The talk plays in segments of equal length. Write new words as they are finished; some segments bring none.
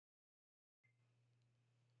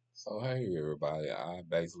So hey everybody, I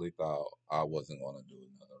basically thought I wasn't gonna do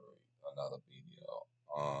another video.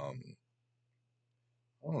 I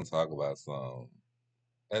want to talk about some.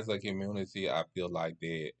 As a community, I feel like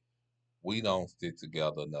that we don't stick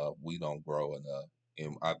together enough. We don't grow enough,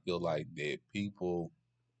 and I feel like that people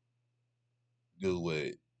do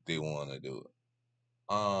what they want to do.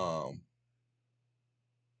 Um,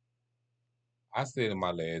 I said in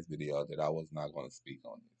my last video that I was not gonna speak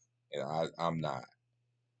on this, and I'm not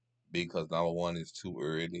because number one is too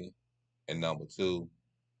early, and number two,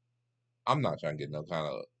 I'm not trying to get no kind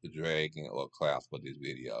of dragging or class for this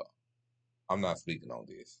video. I'm not speaking on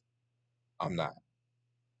this. I'm not.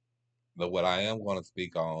 But what I am going to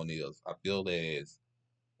speak on is I feel as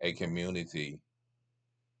a community,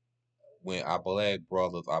 when our black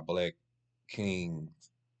brothers, our black kings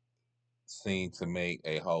seem to make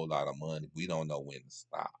a whole lot of money, we don't know when to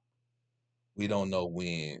stop. We don't know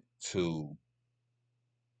when to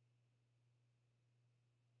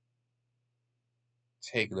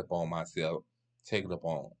take it upon myself, take it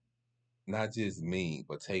upon not just me,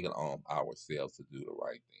 but take it on ourselves to do the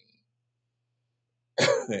right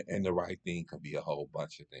thing. And the right thing could be a whole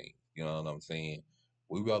bunch of things. You know what I'm saying?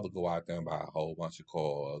 We rather go out there and buy a whole bunch of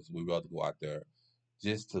cars. We rather go out there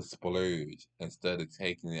just to splurge instead of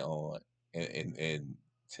taking it on and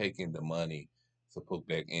taking the money to put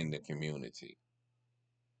back in the community.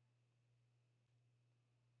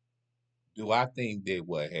 Do I think that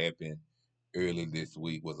what happened early this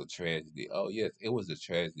week was a tragedy? Oh yes, it was a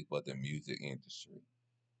tragedy for the music industry.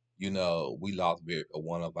 You know, we lost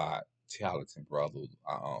one of our talented brothers,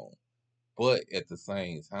 our own. But at the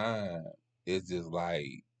same time, it's just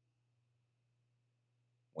like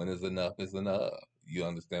when it's enough, it's enough. You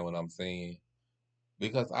understand what I'm saying?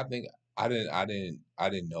 Because I didn't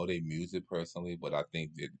know their music personally, but I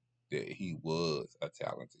think that he was a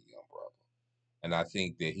talented young brother, and I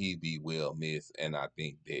think that he'd be well missed, and I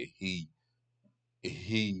think that he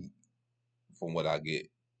from what I get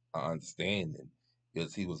understanding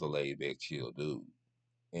is he was a laid back chill dude,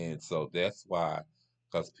 and so that's why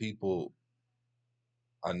because people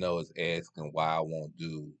I know is asking why I won't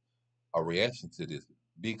do a reaction to this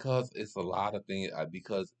because it's a lot of things.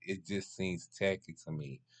 Because it just seems tacky to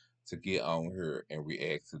me to get on here and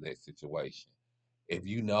react to that situation. If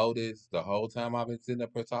you notice, the whole time I've been sitting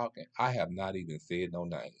up here talking, I have not even said no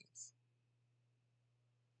names.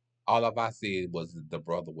 All of I said was that the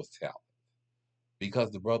brother was talented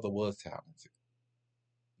because the brother was talented,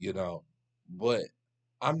 you know. But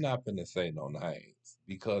I'm not gonna say no names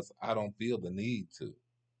because I don't feel the need to.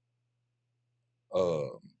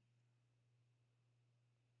 Um,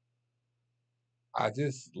 I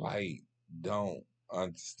just like don't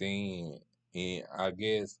understand, and I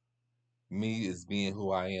guess me as being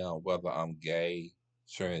who I am, whether I'm gay,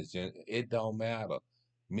 transgender, it don't matter.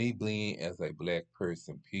 Me being as a black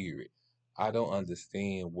person, period. I don't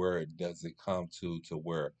understand where does it come to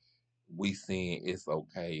where we seeing it's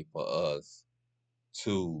okay for us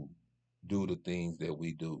to do the things that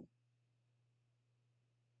we do.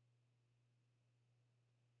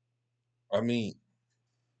 I mean,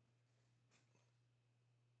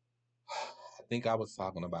 I think I was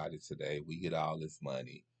talking about it today. We get all this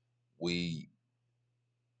money. We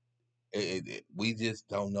we just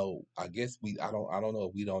don't know. I guess I don't know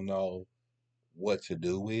if we don't know what to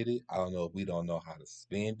do with it. I don't know if we don't know how to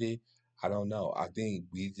spend it. I don't know. I think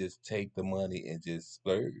we just take the money and just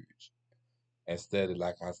splurge instead of,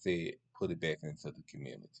 like I said, put it back into the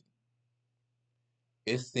community.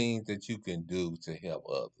 It's things that you can do to help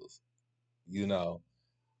others. You know,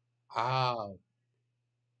 I've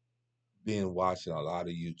been watching a lot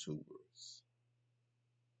of YouTubers,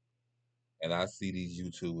 and I see these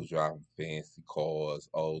YouTubers driving fancy cars,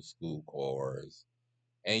 old school cars,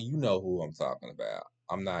 and you know who I'm talking about.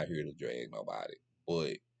 I'm not here to drag nobody,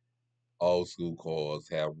 but old school cars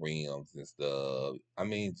have rims and stuff. I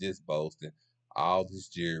mean, just boasting all this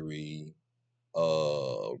jewelry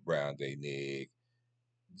around their neck.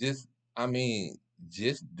 Just, I mean,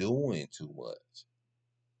 just doing too much,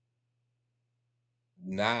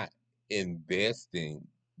 not investing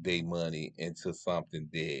their money into something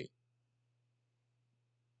that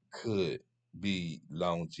could be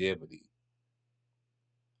longevity.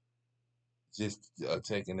 Just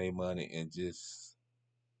taking their money and just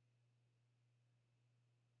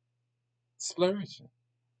splurging.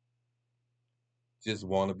 Just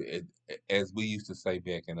want to be, as we used to say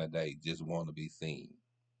back in the day, just want to be seen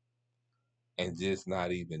and just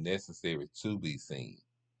not even necessary to be seen.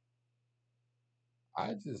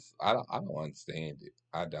 I don't understand it.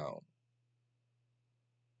 I don't.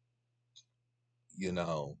 You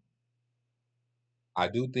know, I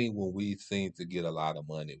do think when we seem to get a lot of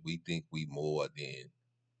money, we think we more than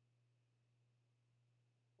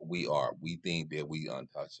we are. We think that we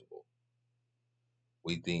untouchable.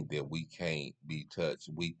 We think that we can't be touched.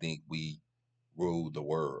 We think we rule the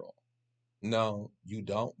world. No, you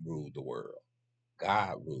don't rule the world.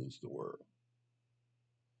 God rules the world.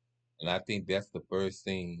 And I think that's the first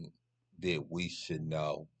thing that we should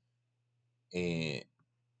know in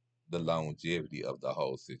the longevity of the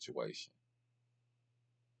whole situation.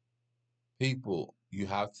 People, you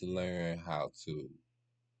have to learn how to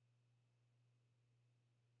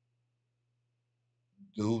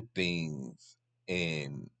do things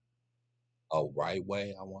in a right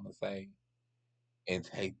way, I want to say, and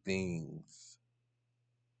take things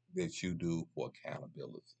that you do for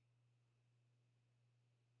accountability.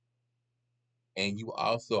 And you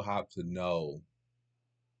also have to know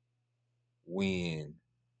when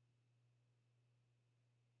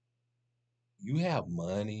you have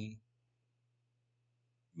money,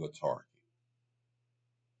 you're a target.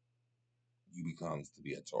 You becomes to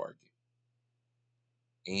be a target.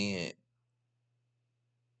 And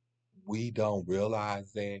we don't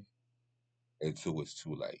realize that until it's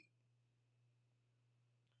too late.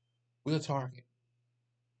 We're a target,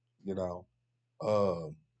 you know.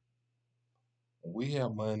 Um, when we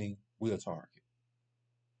have money, we're a target.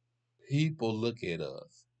 People look at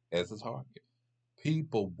us as a target.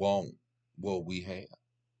 People want what we have.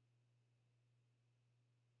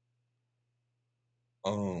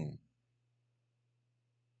 Um,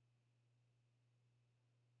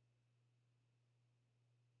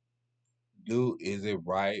 is it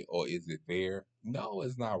right or is it fair? No,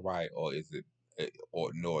 it's not right or is it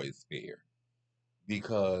or nor is fair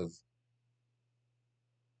because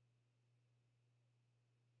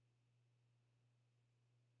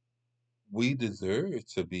we deserve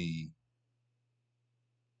to be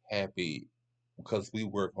happy because we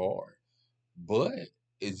work hard. But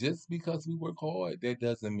it's just because we work hard, that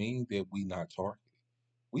doesn't mean that we not targeted.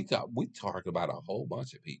 We target about a whole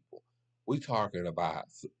bunch of people. We target about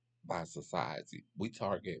by society. We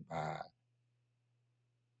target by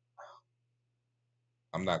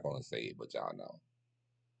I'm not gonna say it, but y'all know.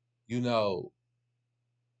 You know,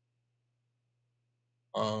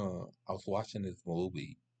 I was watching this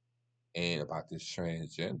movie and about this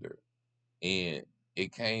transgender, and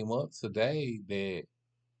it came up today that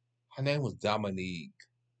her name was Dominique,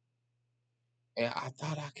 and I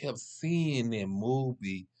thought I kept seeing that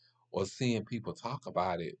movie or seeing people talk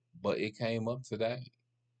about it, but it came up today.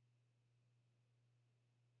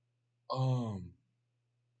 Um,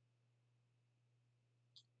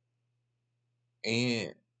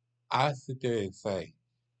 and I sit there and say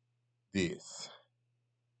this.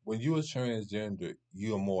 When you're transgender,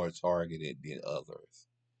 you're more targeted than others.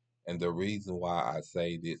 And the reason why I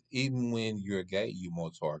say this, even when you're gay, you're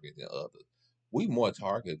more targeted than others. We more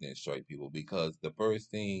targeted than straight people because the first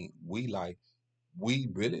thing we like, we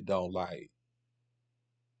really don't like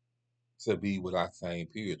to be with our same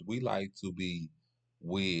peers. We like to be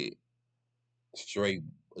with straight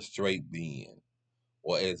straight being,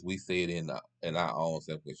 or as we say it in our own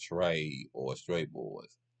sense with trade or straight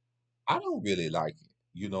boys. I don't really like it.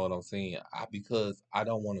 You know what I'm saying? Because I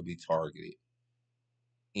don't want to be targeted,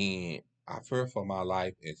 and I fear for my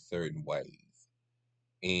life in certain ways.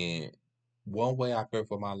 And one way I fear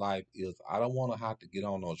for my life is I don't want to have to get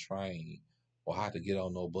on no train or have to get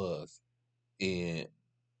on no bus and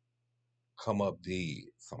come up dead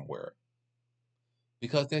somewhere.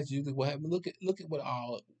 Because that's usually what happened. Look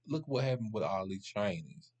what happened with all these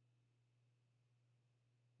trainings.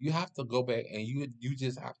 You have to go back and you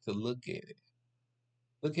just have to look at it.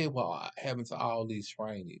 Look at what happened to all these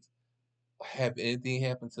trainings. Have anything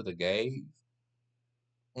happened to the gays?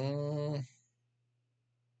 Mm,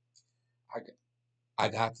 I, I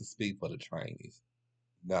got to speak for the trainees.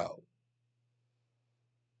 No.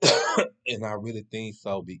 And I really think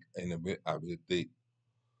so. I really think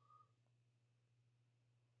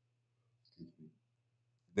excuse me,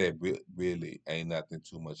 that really ain't nothing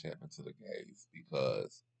too much happened to the gays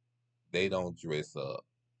because they don't dress up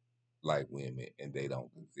like women and they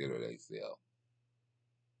don't consider themselves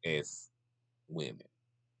as women.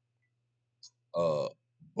 Uh,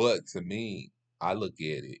 but to me, I look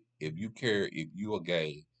at it. If you are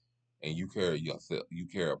gay and you carry yourself, you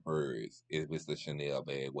carry a purse, if it's a Chanel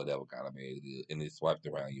bag, whatever kind of bag it is, and it's swiped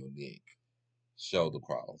around your neck, shoulder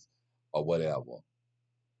cross, or whatever,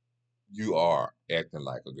 you are acting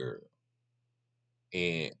like a girl,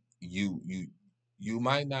 and you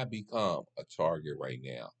might not become a target right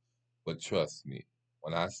now, but trust me,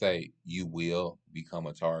 when I say you will become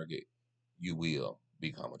a target, you will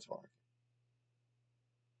become a target.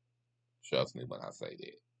 Trust me when I say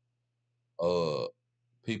that.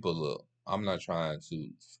 People, look, I'm not trying to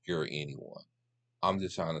scare anyone. I'm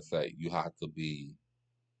just trying to say you have to be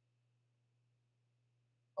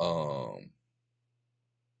um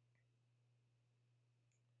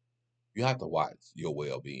you have to watch your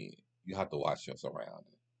well being. You have to watch your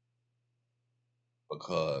surroundings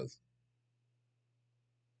because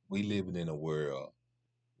we living in a world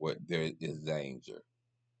where there is danger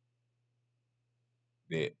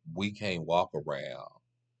that we can't walk around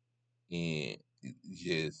and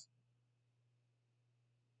just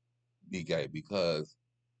be gay because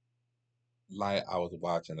like I was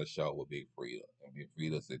watching a show with Big Frida and Big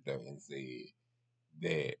Frida sit there and said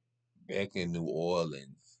that back in New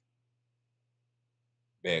Orleans,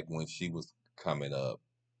 back when she was coming up,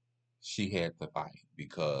 she had to fight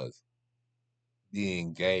because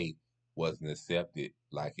being gay wasn't accepted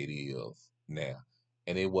like it is now.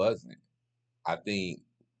 And it wasn't. I think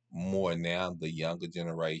more now the younger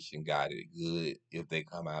generation got it good if they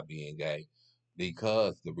come out being gay.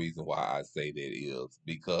 Because the reason why I say that is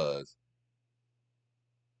because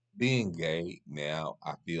being gay now,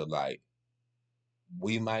 I feel like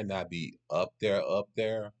we might not be up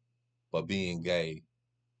there, but being gay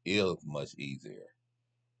is much easier.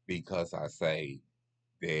 Because I say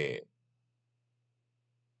that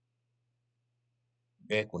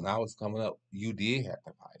back when I was coming up, you did have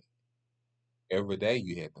to fight. Every day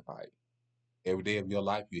you had to fight. Every day of your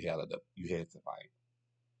life you had to fight.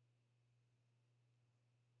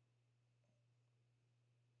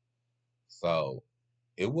 So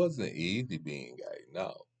it wasn't easy being gay.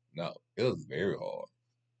 No, no. It was very hard.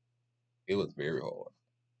 It was very hard.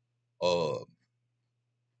 Uh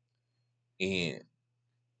and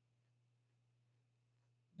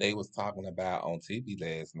they was talking about on TV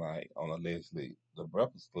last night on allegedly the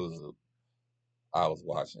Breakfast Club. I was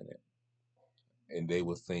watching it and they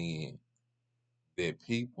were saying that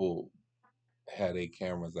people had their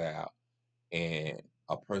cameras out and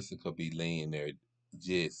a person could be laying there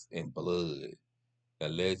just in blood.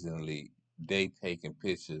 Allegedly, they taking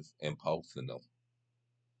pictures and posting them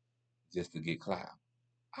just to get clout.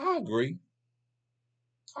 I agree.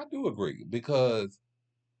 I do agree because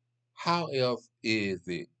how else is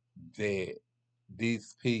it that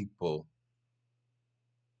these people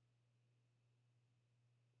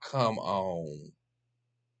come on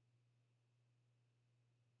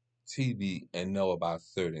TV and know about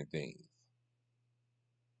certain things?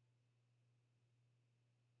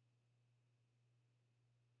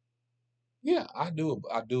 Yeah, I do.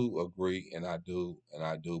 I do agree, and I do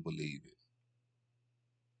believe it.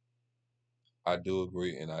 I do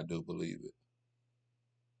agree, and I do believe it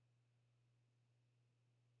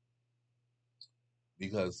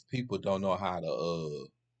because people don't know how to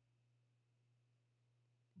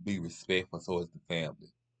be respectful towards the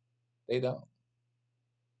family. They don't.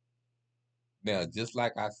 Now, just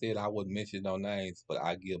like I said, I wouldn't mention no names, but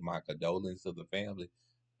I give my condolences to the family.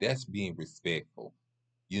 That's being respectful.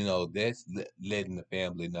 You know, that's letting the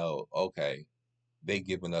family know, okay, they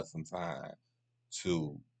giving us some time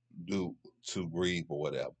to do to grieve or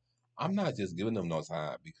whatever. I'm not just giving them no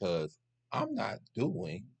time because I'm not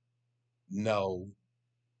doing no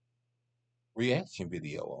reaction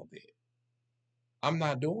video on that. I'm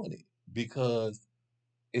not doing it because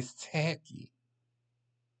it's tacky.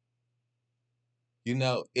 You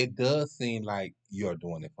know, it does seem like you're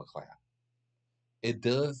doing it for clout. It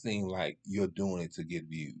does seem like you're doing it to get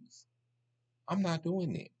views. I'm not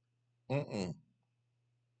doing it. Mm-mm.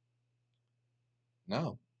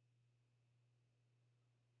 No,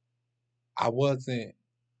 I wasn't.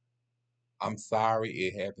 I'm sorry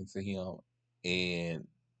it happened to him, and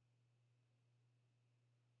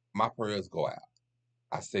my prayers go out.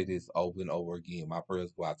 I say this over and over again. My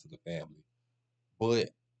prayers go out to the family,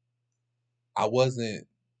 but I wasn't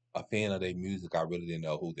a fan of their music. I really didn't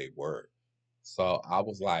know who they were, so I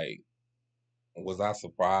was like, was I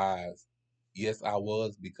surprised? Yes, I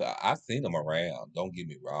was because I seen them around. Don't get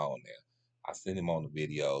me wrong now. I seen them on the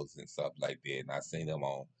videos and stuff like that, and I seen them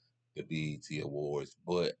on the BET Awards.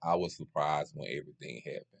 But I was surprised when everything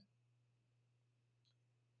happened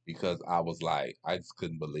because I was like, I just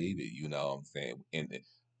couldn't believe it. You know what I'm saying?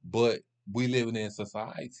 But we living in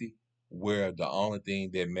society where the only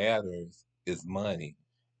thing that matters is money,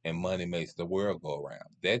 and money makes the world go around.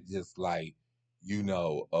 That just like, you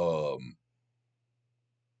know,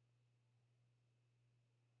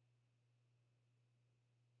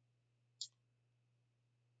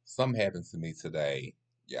 something happened to me today,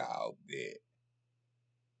 y'all, that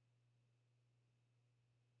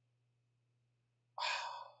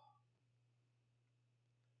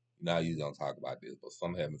you know, I usually don't talk about this, but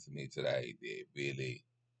something happened to me today that really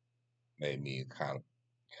made me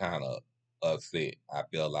kind of upset. I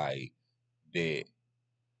feel like that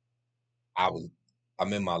I was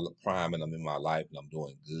I'm in my prime and I'm in my life and I'm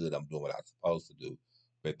doing good. I'm doing what I'm supposed to do.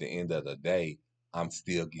 But at the end of the day, I'm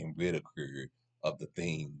still getting ridiculed of the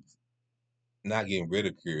things. Not getting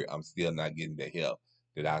ridiculed, I'm still not getting the help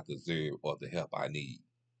that I deserve or the help I need.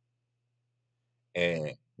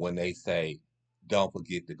 And when they say, don't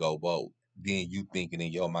forget to go vote, then you thinking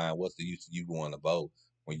in your mind, what's the use of you going to vote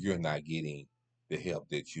when you're not getting the help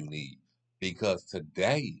that you need? Because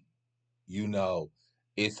today, you know,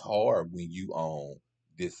 it's hard when you own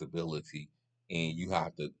disability and you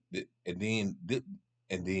have to, and then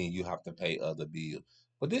you have to pay other bills.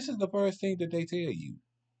 But this is the first thing that they tell you.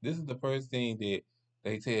 This is the first thing that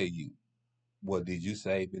they tell you. Well, did you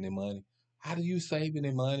save any money? How do you save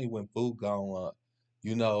any money when food gone up?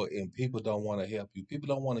 You know, and people don't want to help you. People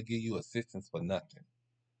don't want to give you assistance for nothing.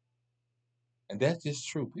 And that's just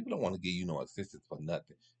true. People don't want to give you no assistance for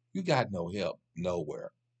nothing. You got no help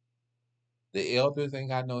nowhere. The elders ain't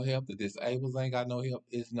got no help. The disabled ain't got no help.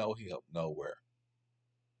 It's no help nowhere.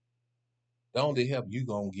 The only help you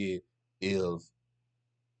gonna get is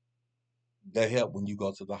the help when you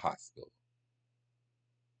go to the hospital.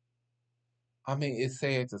 I mean, it's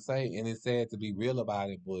sad to say, and it's sad to be real about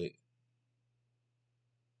it, but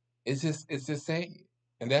it's just sad.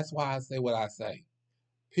 And that's why I say what I say.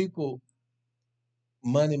 People,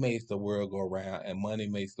 money makes the world go round, and money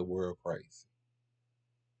makes the world crazy.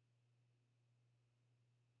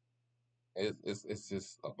 It's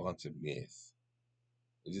just a bunch of mess.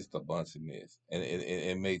 It's just a bunch of mess, and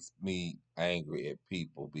it makes me angry at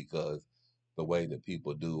people because the way that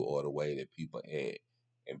people do or the way that people act,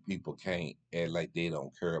 and people can't act like they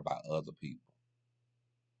don't care about other people.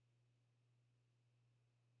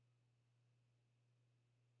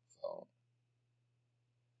 So,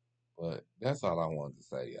 but that's all I wanted to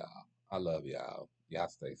say, y'all. I love y'all. Y'all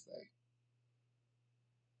stay safe.